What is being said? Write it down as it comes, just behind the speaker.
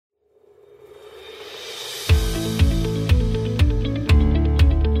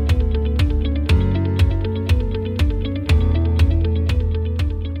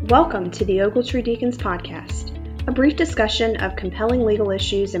Welcome to the Ogletree Deacons Podcast, a brief discussion of compelling legal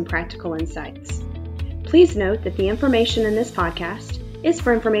issues and practical insights. Please note that the information in this podcast is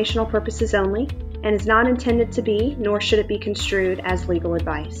for informational purposes only and is not intended to be, nor should it be construed as legal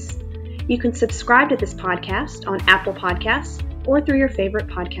advice. You can subscribe to this podcast on Apple Podcasts or through your favorite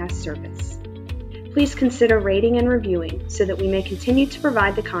podcast service. Please consider rating and reviewing so that we may continue to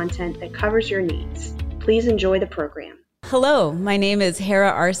provide the content that covers your needs. Please enjoy the program. Hello, my name is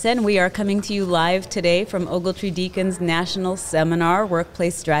Hera Arsen. We are coming to you live today from Ogletree Deacons National Seminar,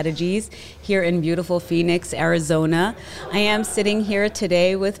 Workplace Strategies, here in beautiful Phoenix, Arizona. I am sitting here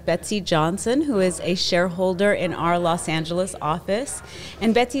today with Betsy Johnson, who is a shareholder in our Los Angeles office.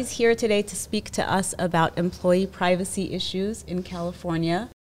 And Betsy's here today to speak to us about employee privacy issues in California.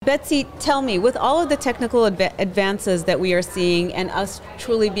 Betsy, tell me, with all of the technical advances that we are seeing and us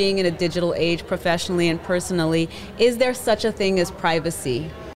truly being in a digital age professionally and personally, is there such a thing as privacy?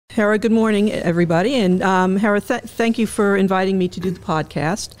 Hera, good morning, everybody. And Hera, thank you for inviting me to do the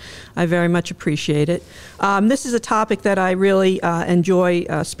podcast. I very much appreciate it. This is a topic that I really enjoy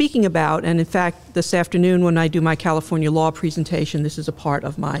speaking about. And in fact, this afternoon when I do my California law presentation, this is a part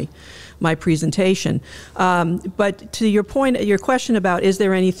of my presentation. But to your point, your question about is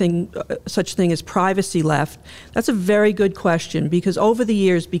there anything such thing as privacy left, that's a very good question, because over the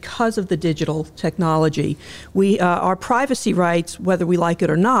years, because of the digital technology, our privacy rights, whether we like it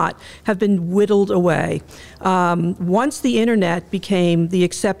or not, have been whittled away. Once the internet became the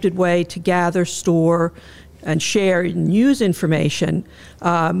accepted way to gather, store, and share and use information,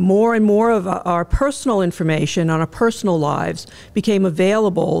 more and more of our personal information on our personal lives became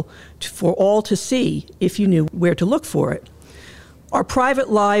available for all to see if you knew where to look for it. Our private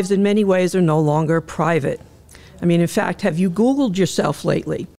lives in many ways are no longer private. I mean, in fact, have you Googled yourself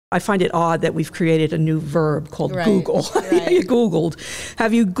lately? I find it odd that we've created a new verb called Google. Right. You Googled.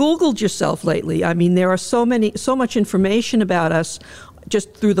 Have you Googled yourself lately? I mean, there are so much information about us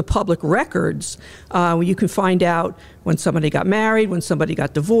just through the public records. You can find out when somebody got married, when somebody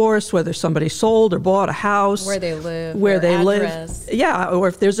got divorced, whether somebody sold or bought a house, Where they live, where they address. live. Yeah, or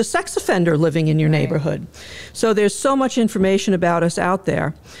if there's a sex offender living in your neighborhood. So there's so much information about us out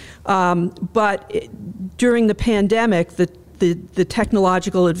there. But during the pandemic, the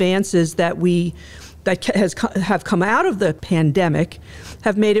technological advances that have come out of the pandemic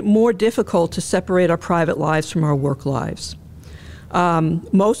have made it more difficult to separate our private lives from our work lives.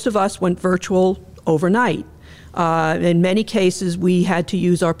 Most of us went virtual overnight. In many cases, we had to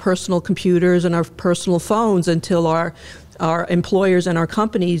use our personal computers and our personal phones until our employers and our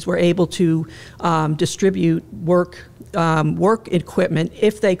companies were able to distribute work equipment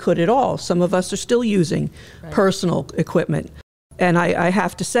if they could at all. Some of us are still using personal equipment. And I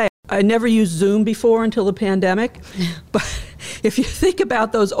have to say, I never used Zoom before until the pandemic. But if you think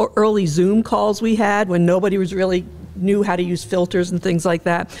about those early Zoom calls we had when nobody really knew how to use filters and things like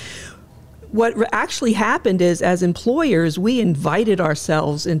that, what actually happened is, as employers, we invited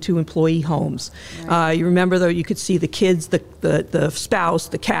ourselves into employee homes. Right. You remember, though, you could see the kids, the spouse,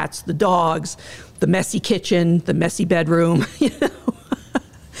 the cats, the dogs, the messy kitchen, the messy bedroom,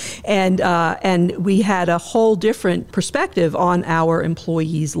 And we had a whole different perspective on our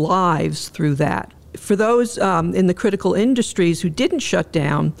employees' lives through that. For those in the critical industries who didn't shut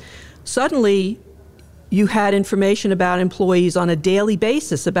down, suddenly you had information about employees on a daily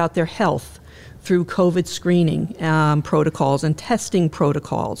basis about their health through COVID screening protocols and testing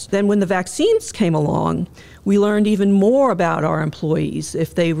protocols. Then when the vaccines came along, we learned even more about our employees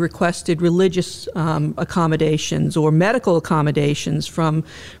if they requested religious accommodations or medical accommodations from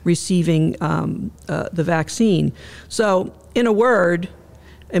receiving the vaccine. So in a word,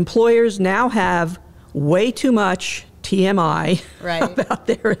 employers now have way too much TMI about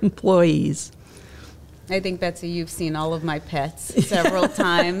their employees. I think, Betsy, you've seen all of my pets several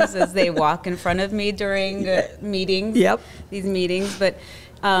times as they walk in front of me during meetings, these meetings. But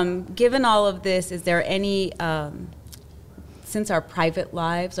given all of this, is there any, since our private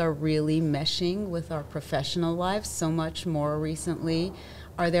lives are really meshing with our professional lives so much more recently,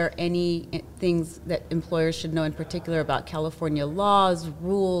 are there any things that employers should know in particular about California laws,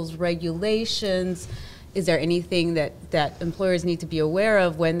 rules, regulations? Is there anything that employers need to be aware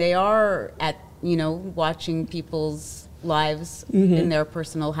of when they are watching people's lives in their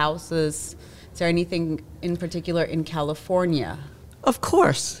personal houses? Is there anything in particular in California? Of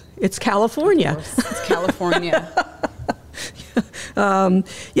course. It's California. It's California.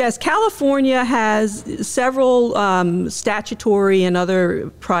 Yes, California has several statutory and other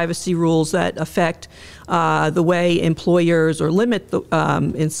privacy rules that affect the way employers, or limit,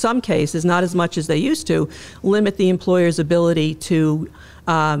 in some cases, not as much as they used to, limit the employer's ability to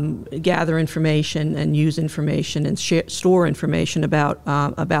gather information and use information and store information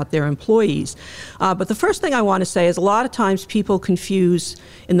about their employees. But the first thing I want to say is a lot of times people confuse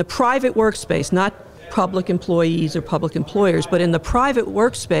in the private workspace, not public employees or public employers, but in the private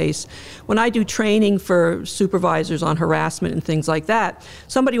workspace, when I do training for supervisors on harassment and things like that,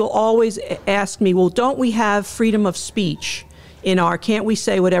 somebody will always ask me, well, don't we have freedom of speech can't we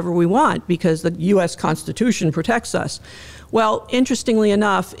say whatever we want because the U.S. Constitution protects us? Well, interestingly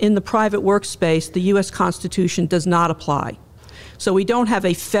enough, in the private workspace, the U.S. Constitution does not apply. So we don't have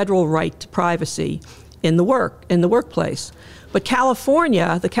a federal right to privacy in the workplace. But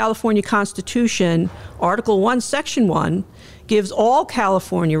California, the California Constitution, Article 1, Section 1, gives all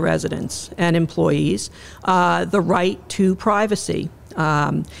California residents and employees the right to privacy.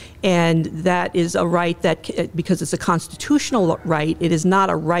 And that is a right that, because it's a constitutional right, it is not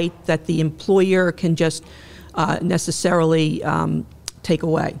a right that the employer can just necessarily take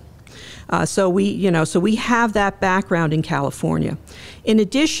away. So we have that background in California. In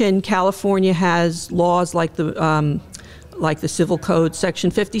addition, California has laws like the Civil Code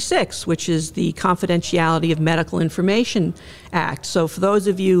Section 56, which is the Confidentiality of Medical Information Act. So for those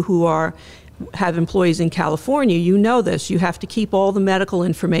of you who have employees in California, you know this. You have to keep all the medical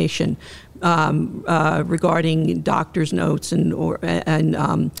information regarding doctor's notes and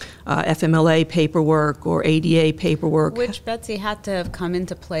FMLA paperwork or ADA paperwork. Which, Betsy, had to have come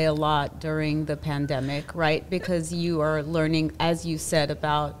into play a lot during the pandemic, right? Because you are learning, as you said,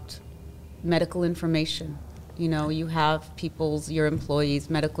 about medical information. You know, you have your employees'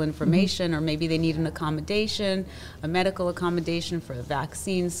 medical information, or maybe they need an accommodation, a medical accommodation for a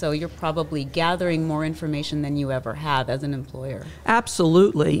vaccine. So you're probably gathering more information than you ever have as an employer.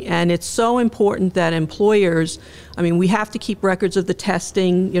 Absolutely. And it's so important that employers, we have to keep records of the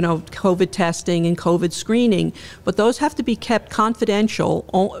testing, COVID testing and COVID screening, but those have to be kept confidential,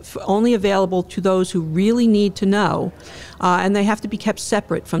 only available to those who really need to know, and they have to be kept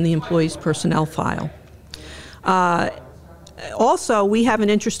separate from the employee's personnel file. Also, we have an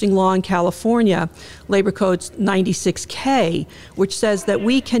interesting law in California, Labor Code 96K, which says that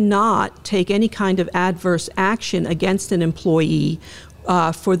we cannot take any kind of adverse action against an employee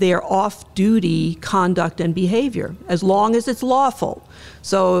for their off-duty conduct and behavior, as long as it's lawful.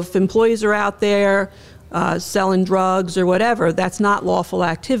 So if employees are out there selling drugs or whatever, that's not lawful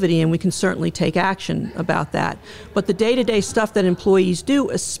activity, and we can certainly take action about that. But the day-to-day stuff that employees do,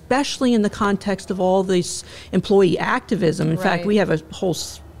 especially in the context of all this employee activism, in fact, we have a whole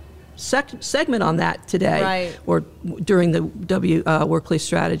segment on that today, or during the workplace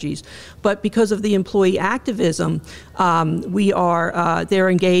strategies. But because of the employee activism, they're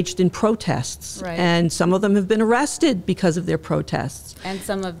engaged in protests, and some of them have been arrested because of their protests. And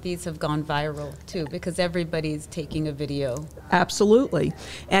some of these have gone viral too, because everybody's taking a video. Absolutely.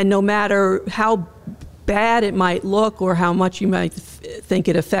 And no matter how bad it might look or how much you might think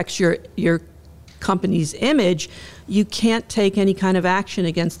it affects your company's image, you can't take any kind of action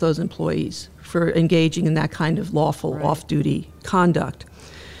against those employees for engaging in that kind of lawful off-duty conduct.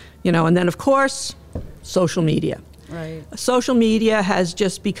 And then of course, social media. Social media has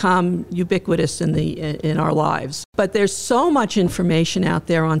just become ubiquitous in our lives. But there's so much information out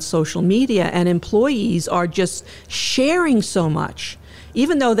there on social media, and employees are just sharing so much.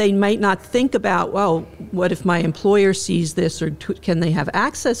 Even though they might not think about, well, what if my employer sees this, or can they have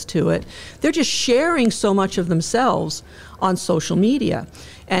access to it? They're just sharing so much of themselves on social media.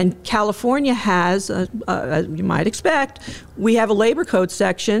 And California has, you might expect, we have a labor code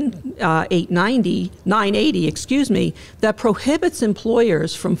section, 980, that prohibits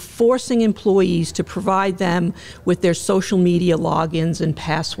employers from forcing employees to provide them with their social media logins and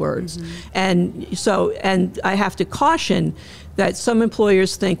passwords. And I have to caution that some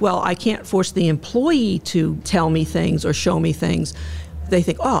employers think, well, I can't force the employee to tell me things or show me things. They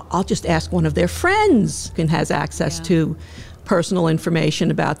think, oh, I'll just ask one of their friends who has access to personal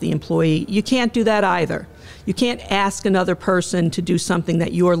information about the employee. You can't do that either. You can't ask another person to do something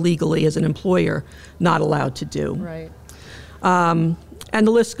that you're legally, as an employer, not allowed to do. And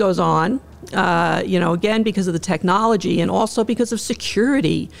the list goes on. Again, because of the technology and also because of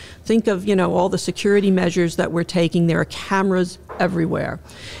security. Think of, all the security measures that we're taking. There are cameras everywhere.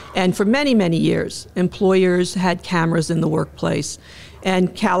 And for many, many years, employers had cameras in the workplace.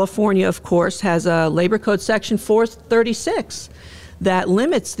 And California, of course, has a Labor Code Section 436 that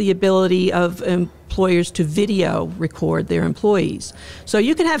limits the ability of employers to video record their employees. So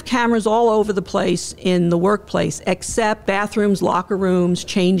you can have cameras all over the place in the workplace, except bathrooms, locker rooms,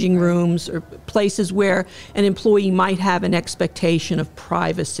 changing rooms, or places where an employee might have an expectation of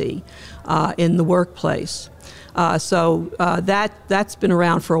privacy in the workplace. That's been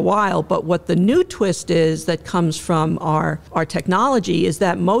around for a while. But what the new twist is that comes from our technology is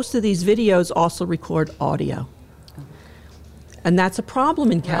that most of these videos also record audio. And that's a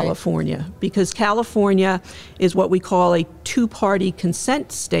problem in California, because California is what we call a two-party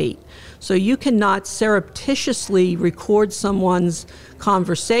consent state. So you cannot surreptitiously record someone's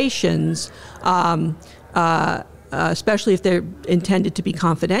conversations, especially if they're intended to be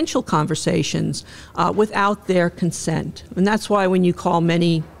confidential conversations, without their consent. And that's why when you call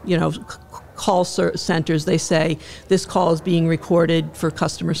many, call centers, they say this call is being recorded for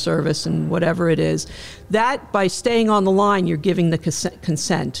customer service and whatever it is. That, by staying on the line, you're giving the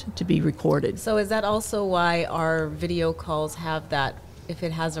consent to be recorded. So is that also why our video calls have that, if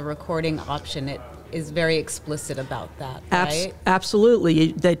it has a recording option, it is very explicit about that, right?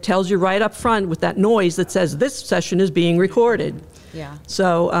 Absolutely. That tells you right up front with that noise that says this session is being recorded. Yeah.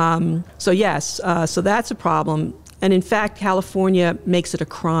 So yes, so that's a problem. And in fact, California makes it a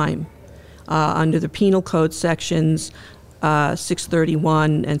crime. Under the penal code sections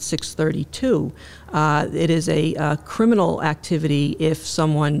 631 and 632. It is a criminal activity if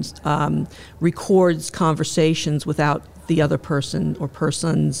someone records conversations without the other person or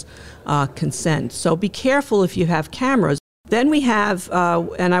person's consent. So be careful if you have cameras. Then we have,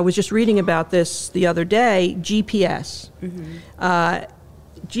 and I was just reading about this the other day, GPS. Mm-hmm.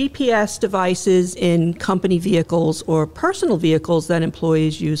 GPS devices in company vehicles or personal vehicles that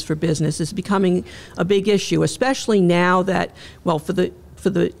employees use for business is becoming a big issue, especially now that, well, for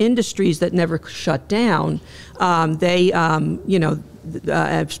the industries that never shut down,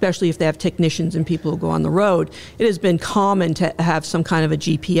 especially if they have technicians and people who go on the road, it has been common to have some kind of a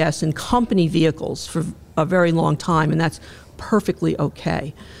GPS in company vehicles for a very long time, and that's perfectly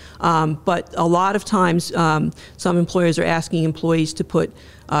okay. But a lot of times, some employers are asking employees to put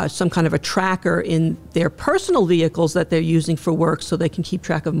some kind of a tracker in their personal vehicles that they're using for work so they can keep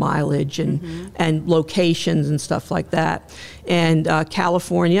track of mileage and locations and stuff like that. And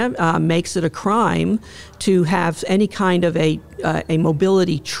California makes it a crime to have any kind of a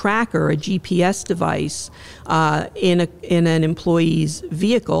mobility tracker, a GPS device, in an employee's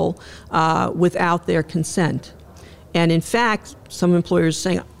vehicle without their consent. And in fact, some employers are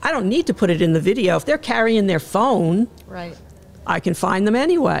saying, I don't need to put it in the video. If they're carrying their phone, right, I can find them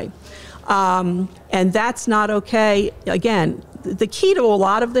anyway. And that's not okay. Again, the key to a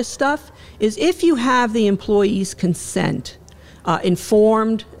lot of this stuff is if you have the employee's consent,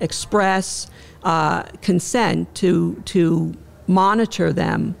 informed, express consent to monitor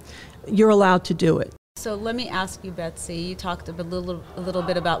them, you're allowed to do it. So let me ask you, Betsy, you talked a little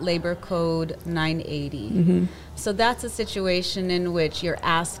bit about Labor Code 980. Mm-hmm. So that's a situation in which you're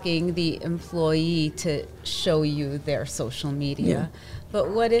asking the employee to show you their social media. Yeah. But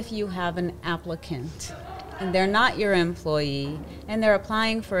what if you have an applicant and they're not your employee and they're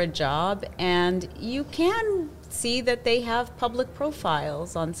applying for a job and you can see that they have public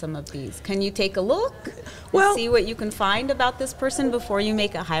profiles on some of these? Can you take a look and see what you can find about this person before you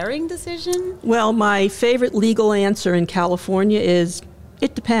make a hiring decision? Well, my favorite legal answer in California is,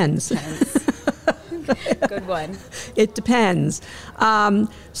 it depends. Good one. It depends.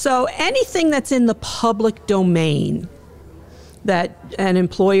 So anything that's in the public domain that an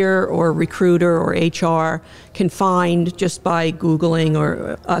employer or recruiter or HR can find just by Googling,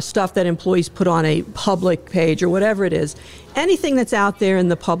 or stuff that employees put on a public page or whatever it is, anything that's out there in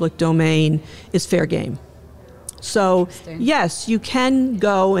the public domain is fair game. So yes, you can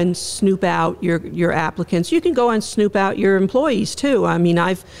go and snoop out your applicants. You can go and snoop out your employees too. I mean,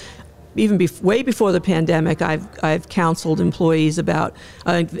 way before the pandemic, I've counseled employees about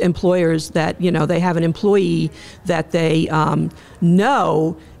employers that they have an employee that they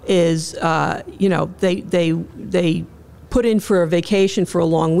know is they put in for a vacation for a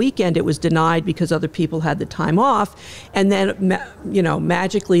long weekend. It was denied because other people had the time off, and then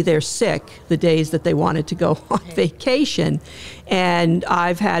magically they're sick the days that they wanted to go on vacation. And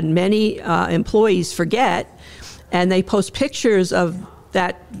I've had many employees forget, and they post pictures of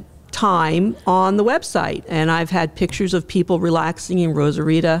that time on the website, and I've had pictures of people relaxing in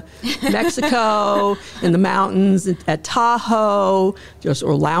Rosarito, Mexico, in the mountains at Tahoe,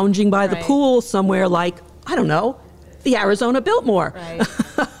 or lounging by the pool somewhere like, I don't know, the Arizona Biltmore. Right.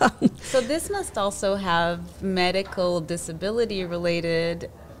 So this must also have medical disability related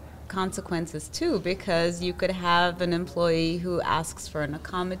consequences too, because you could have an employee who asks for an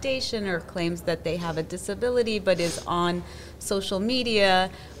accommodation or claims that they have a disability but is on social media,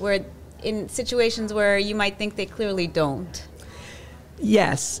 where in situations where you might think they clearly don't.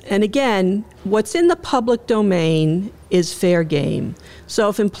 Yes, and again, what's in the public domain is fair game. So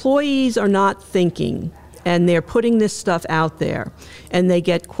if employees are not thinking and they're putting this stuff out there, and they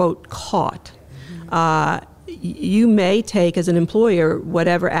get, quote, caught, you may take, as an employer,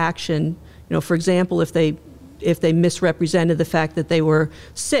 whatever action, for example, if they misrepresented the fact that they were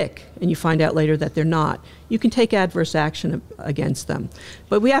sick and you find out later that they're not, you can take adverse action against them.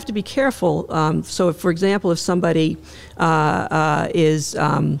 But we have to be careful. So, if, for example, if somebody is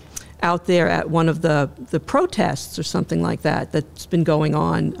out there at one of the protests or something like that that's been going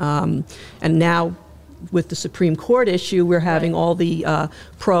on, and now with the Supreme Court issue, we're having all the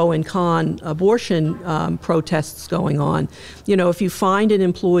pro and con abortion protests going on. If you find an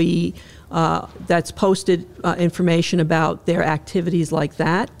employee that's posted information about their activities like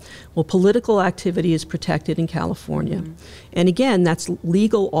that, well, political activity is protected in California. And again, that's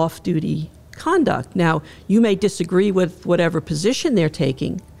legal off-duty conduct. Now, you may disagree with whatever position they're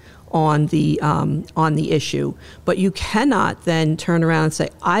taking on the issue, but you cannot then turn around and say,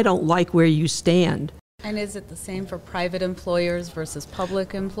 I don't like where you stand. And is it the same for private employers versus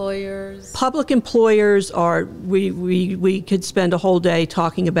public employers? Public employers are, we could spend a whole day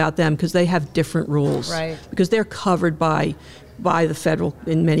talking about them because they have different rules. Right. Because they're covered by the federal,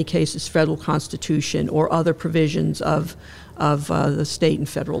 in many cases, federal constitution or other provisions of the state and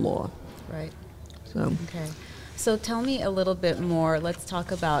federal law. Right. So. Okay. So tell me a little bit more. Let's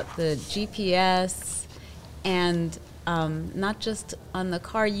talk about the GPS and not just on the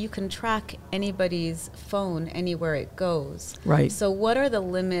car. You can track anybody's phone anywhere it goes. Right. So what are the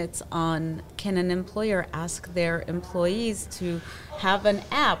limits on, can an employer ask their employees to have an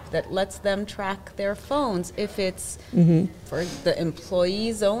app that lets them track their phones if it's for the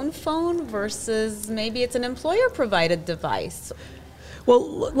employee's own phone versus maybe it's an employer-provided device?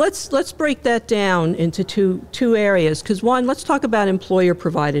 Well, let's break that down into two areas, because one, let's talk about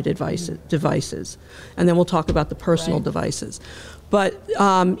employer-provided devices, and then we'll talk about the personal devices. But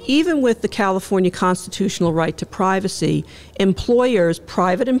even with the California constitutional right to privacy,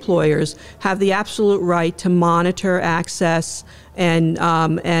 private employers, have the absolute right to monitor, access, and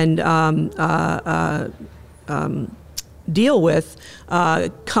deal with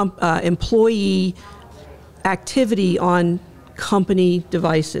employee activity on company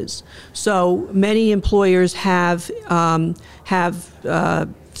devices. So many employers have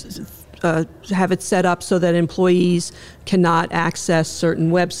it set up so that employees cannot access certain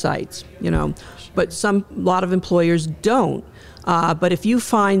websites, but a lot of employers don't. But if you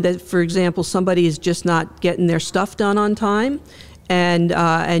find that, for example, somebody is just not getting their stuff done on time,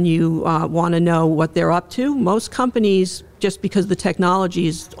 and you want to know what they're up to, most companies, just because the technology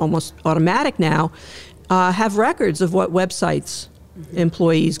is almost automatic now, have records of what websites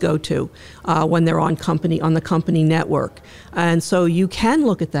employees go to when they're on the company network. And so you can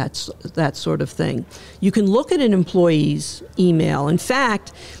look at that sort of thing. You can look at an employee's email. In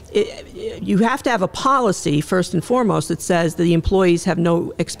fact, you have to have a policy, first and foremost, that says that the employees have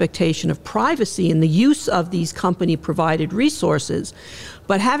no expectation of privacy in the use of these company-provided resources.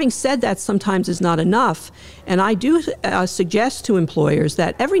 But having said that, sometimes is not enough. And I do suggest to employers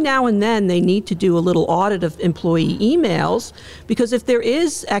that every now and then they need to do a little audit of employee emails, because if there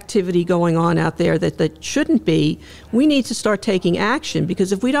is activity going on out there that shouldn't be, we need to start taking action.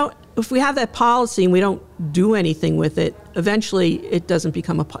 Because if we have that policy and we don't do anything with it, eventually it doesn't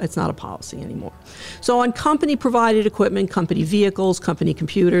become it's not a policy anymore. So on company-provided equipment, company vehicles, company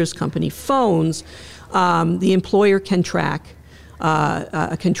computers, company phones, the employer can track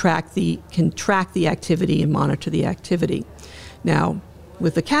the activity and monitor the activity. Now,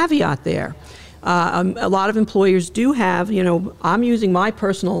 with the caveat there, a lot of employers do have, I'm using my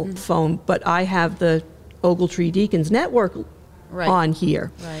personal phone, but I have the Ogletree Deacons network on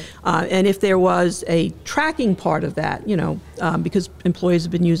here. Right. And if there was a tracking part of that, because employees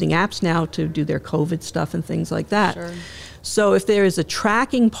have been using apps now to do their COVID stuff and things like that. Sure. So if there is a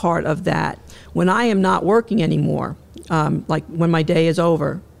tracking part of that, when I am not working anymore, like when my day is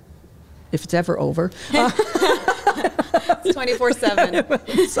over, if it's ever over. It's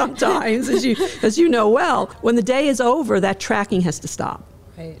 24/7. Sometimes, as you know well, when the day is over, that tracking has to stop.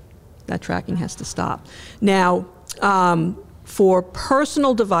 Right. That tracking has to stop. Now, for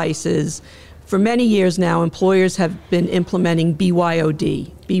personal devices, for many years now, employers have been implementing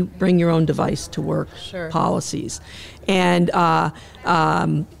BYOD, bring your own device to work policies. And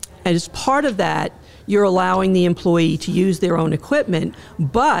as part of that, you're allowing the employee to use their own equipment,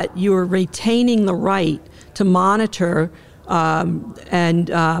 but you're retaining the right to monitor and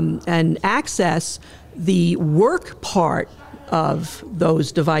access the work part of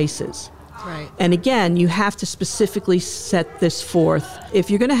those devices. Right. And again, you have to specifically set this forth. If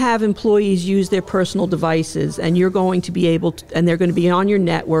you're going to have employees use their personal devices and you're going to be able to, and they're going to be on your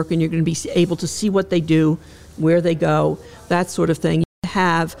network and you're going to be able to see what they do, where they go, that sort of thing, you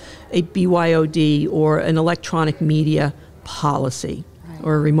have a BYOD or an electronic media policy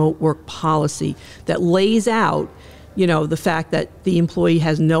or a remote work policy that lays out, the fact that the employee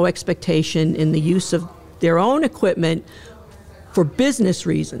has no expectation in the use of their own equipment for business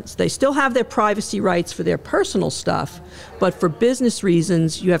reasons. They still have their privacy rights for their personal stuff, but for business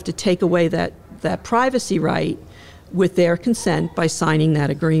reasons, you have to take away that privacy right with their consent by signing that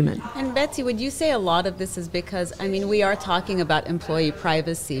agreement. And Betsy, would you say a lot of this is because, we are talking about employee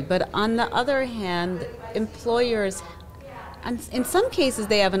privacy, but on the other hand, employers, in some cases,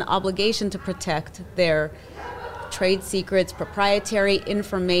 they have an obligation to protect their trade secrets, proprietary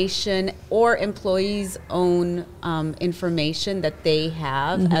information, or employees' own information that they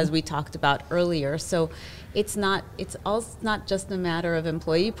have, as we talked about earlier. So it's not just a matter of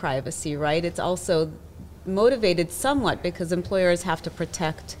employee privacy, right? It's also motivated somewhat because employers have to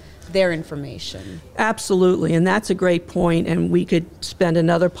protect their information. Absolutely, and that's a great point, and we could spend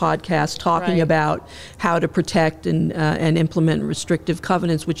another podcast talking about how to protect and implement restrictive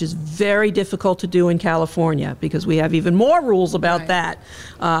covenants, which is very difficult to do in California because we have even more rules about that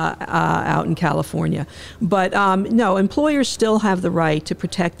out in California. But no, employers still have the right to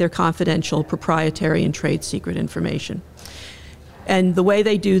protect their confidential, proprietary, and trade secret information. And the way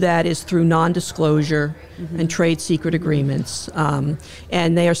they do that is through non-disclosure and trade secret agreements.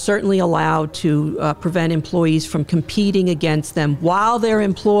 And they are certainly allowed to prevent employees from competing against them while they're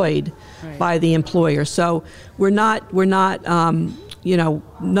employed by the employer. So none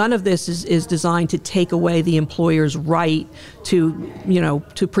of this is designed to take away the employer's right to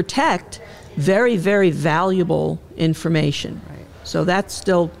protect very, very valuable information. Right. So that's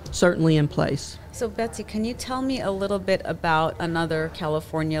still certainly in place. So Betsy, can you tell me a little bit about another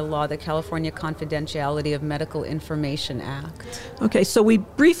California law, the California Confidentiality of Medical Information Act? Okay, so we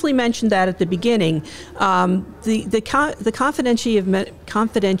briefly mentioned that at the beginning. The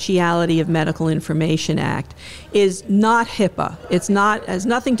Confidentiality of Medical Information Act is not HIPAA. Has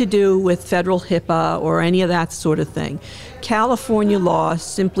nothing to do with federal HIPAA or any of that sort of thing. California law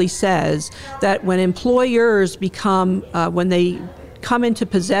simply says that when employers when they come into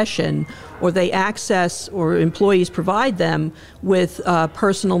possession or they access or employees provide them with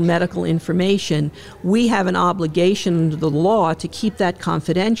personal medical information, we have an obligation under the law to keep that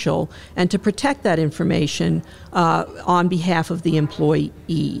confidential and to protect that information on behalf of the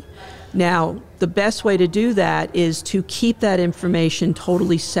employee. Now, the best way to do that is to keep that information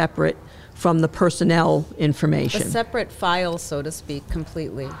totally separate from the personnel information. A separate file, so to speak,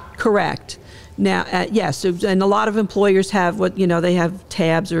 completely. Correct. Now, yes, and a lot of employers have they have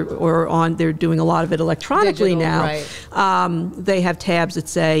tabs or they're doing a lot of it electronically digital, now. Right. They have tabs that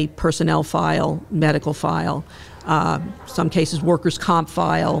say personnel file, medical file, some cases workers' comp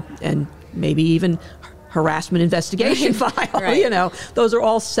file, and maybe even harassment investigation file. Right. Those are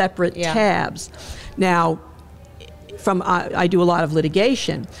all separate tabs. Now, I do a lot of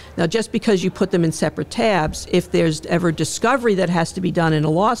litigation. Now, just because you put them in separate tabs, if there's ever discovery that has to be done in a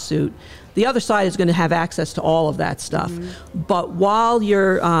lawsuit, the other side is going to have access to all of that stuff. But while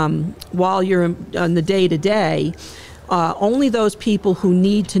you're on the day-to-day, only those people who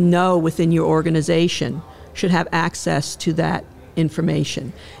need to know within your organization should have access to that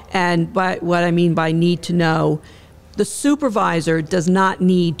information. And by what I mean by need to know, the supervisor does not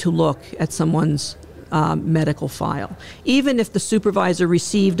need to look at someone's medical file. Even if the supervisor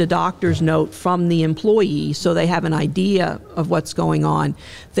received a doctor's note from the employee so they have an idea of what's going on,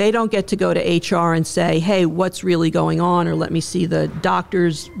 they don't get to go to HR and say, hey, what's really going on, or let me see the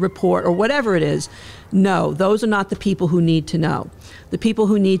doctor's report, or whatever it is. No, those are not the people who need to know. The people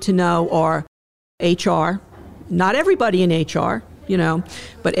who need to know are HR, not everybody in HR,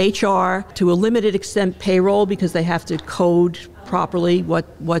 but HR, to a limited extent payroll, because they have to code properly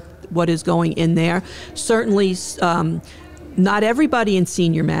what is going in there. Certainly, not everybody in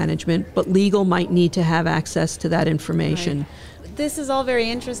senior management, but legal might need to have access to that information. Right. This is all very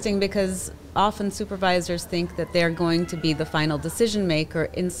interesting because often supervisors think that they're going to be the final decision maker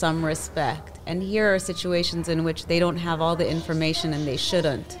in some respect. And here are situations in which they don't have all the information and they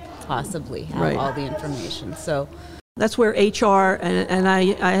shouldn't possibly have all the information. So that's where HR, and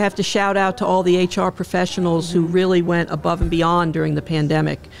I have to shout out to all the HR professionals who really went above and beyond during the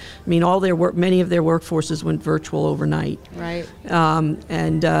pandemic. I mean, many of their workforces went virtual overnight. Right.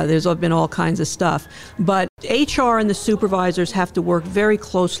 And there's been all kinds of stuff. But HR and the supervisors have to work very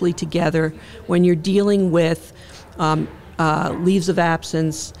closely together when you're dealing with leaves of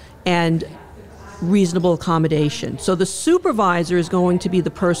absence and reasonable accommodation. So the supervisor is going to be the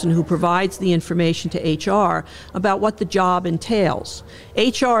person who provides the information to HR about what the job entails.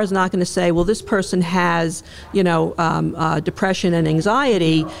 HR is not going to say, well, this person has, depression and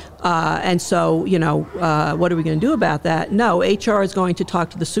anxiety, and so, what are we going to do about that? No, HR is going to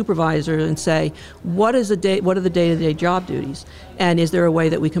talk to the supervisor and say, what are the day-to-day job duties? And is there a way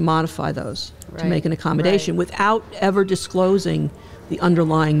that we can modify those to make an accommodation without ever disclosing the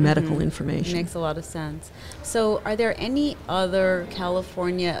underlying medical information? Makes a lot of sense. So are there any other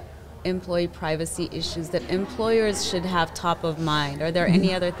California employee privacy issues that employers should have top of mind? Are there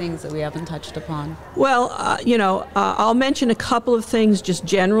any other things that we haven't touched upon? Well, I'll mention a couple of things just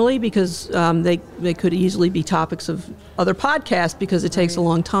generally because they could easily be topics of other podcasts because it takes a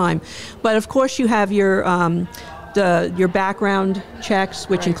long time. But of course you have your background checks,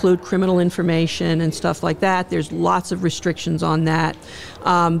 which include criminal information and stuff like that. There's lots of restrictions on that.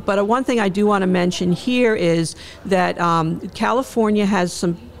 But one thing I do want to mention here is that California has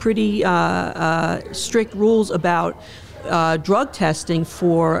some pretty strict rules about drug testing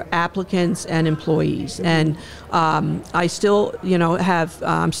for applicants and employees. And I still,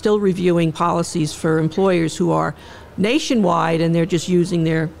 I'm still reviewing policies for employers who are nationwide and they're just using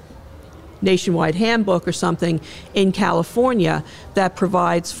their nationwide handbook or something in California that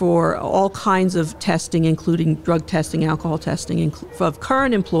provides for all kinds of testing, including drug testing, alcohol testing of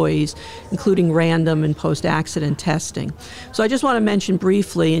current employees, including random and post-accident testing. So I just want to mention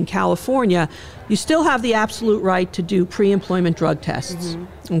briefly, in California, you still have the absolute right to do pre-employment drug tests,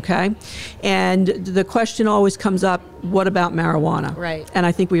 okay? And the question always comes up, what about marijuana? Right. And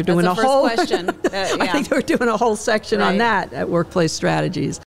I think we're doing That's the first question. I think we're doing a whole section on that at Workplace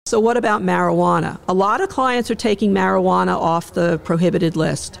Strategies. So what about marijuana? A lot of clients are taking marijuana off the prohibited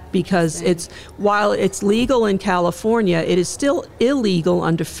list because while it's legal in California, it is still illegal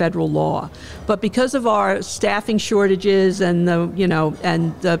under federal law. But because of our staffing shortages and I can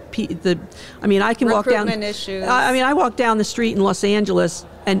walk down issues. I walk down the street in Los Angeles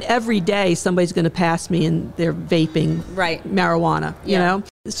and every day somebody's going to pass me and they're vaping marijuana, you know?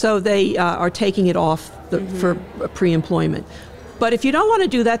 So they are taking it off for pre-employment. But if you don't want to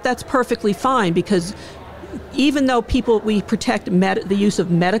do that, that's perfectly fine because even though we protect the use of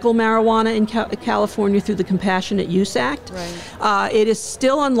medical marijuana in California through the Compassionate Use Act, it is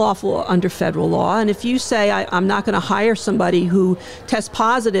still unlawful under federal law. And if you say, I'm not going to hire somebody who tests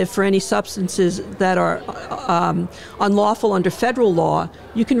positive for any substances that are unlawful under federal law,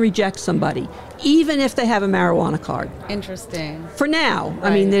 you can reject somebody, even if they have a marijuana card. Interesting. For now. I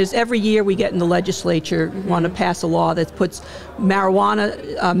mean, every year we get in the legislature want to pass a law that puts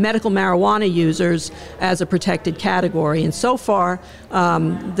medical marijuana users as a protected category. And so far,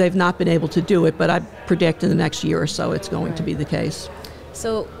 they've not been able to do it, but I predict in the next year or so it's going to be the case.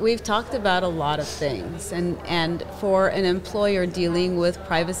 So we've talked about a lot of things, and for an employer dealing with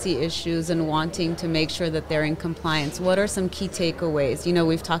privacy issues and wanting to make sure that they're in compliance, what are some key takeaways?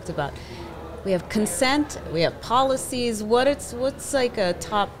 We've talked about we have consent, we have policies. What's like a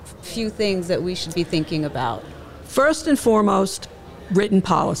top few things that we should be thinking about? First and foremost, written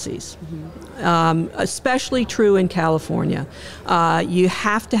policies. Especially true in California. You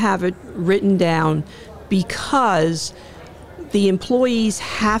have to have it written down because the employees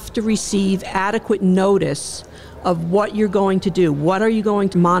have to receive adequate notice of what you're going to do. What are you going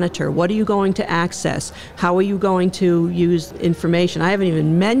to monitor? What are you going to access? How are you going to use information? I haven't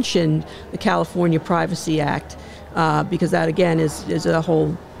even mentioned the California Privacy Act because that again is a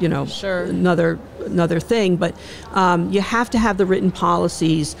whole another thing. But you have to have the written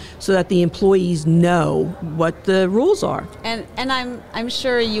policies so that the employees know what the rules are. And I'm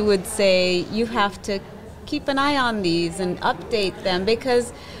sure you would say you have to keep an eye on these and update them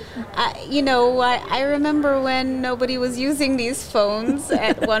because I remember when nobody was using these phones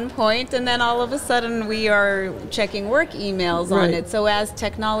at one point, and then all of a sudden we are checking work emails on it. So as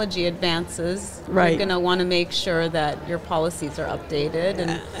technology advances, you're going to want to make sure that your policies are updated,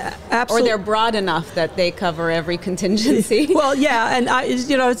 and or they're broad enough that they cover every contingency. Well, yeah, and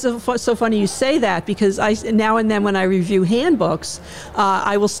it's so funny you say that because now and then when I review handbooks,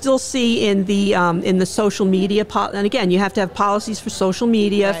 I will still see in the social media, and again, you have to have policies for social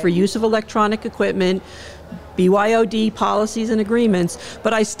media, for use of electronic equipment, BYOD policies and agreements,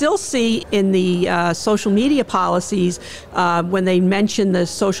 but I still see in the social media policies when they mention the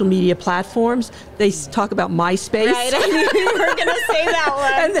social media platforms, they talk about MySpace. Right, I knew you were going to say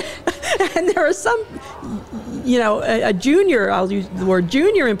that one. And there are some a junior, I'll use the word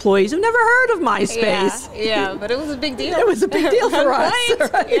junior employees, who've never heard of MySpace. Yeah, but it was a big deal. It was a big deal for us.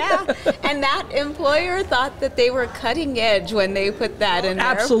 Right? Yeah, and that employer thought that they were cutting edge when they put that in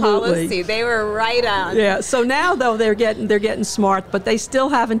their policy. They were right on. Yeah, so now, though, they're getting smart, but they still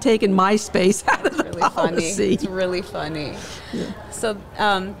haven't taken MySpace out of the policy. Funny. It's really funny. Yeah. So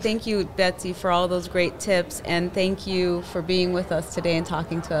thank you, Betsy, for all those great tips, and thank you for being with us today and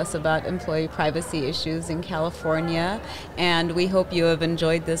talking to us about employee privacy issues in California. And we hope you have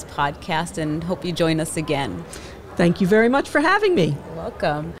enjoyed this podcast and hope you join us again. Thank you very much for having me. You're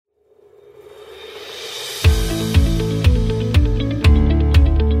welcome.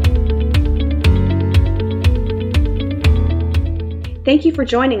 Thank you for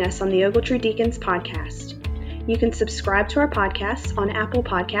joining us on the Ogletree Deacons podcast. You can subscribe to our podcast on Apple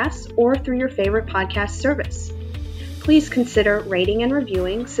Podcasts or through your favorite podcast service. Please consider rating and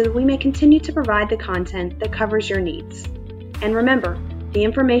reviewing so that we may continue to provide the content that covers your needs. And remember, the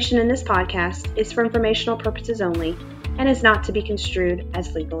information in this podcast is for informational purposes only and is not to be construed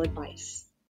as legal advice.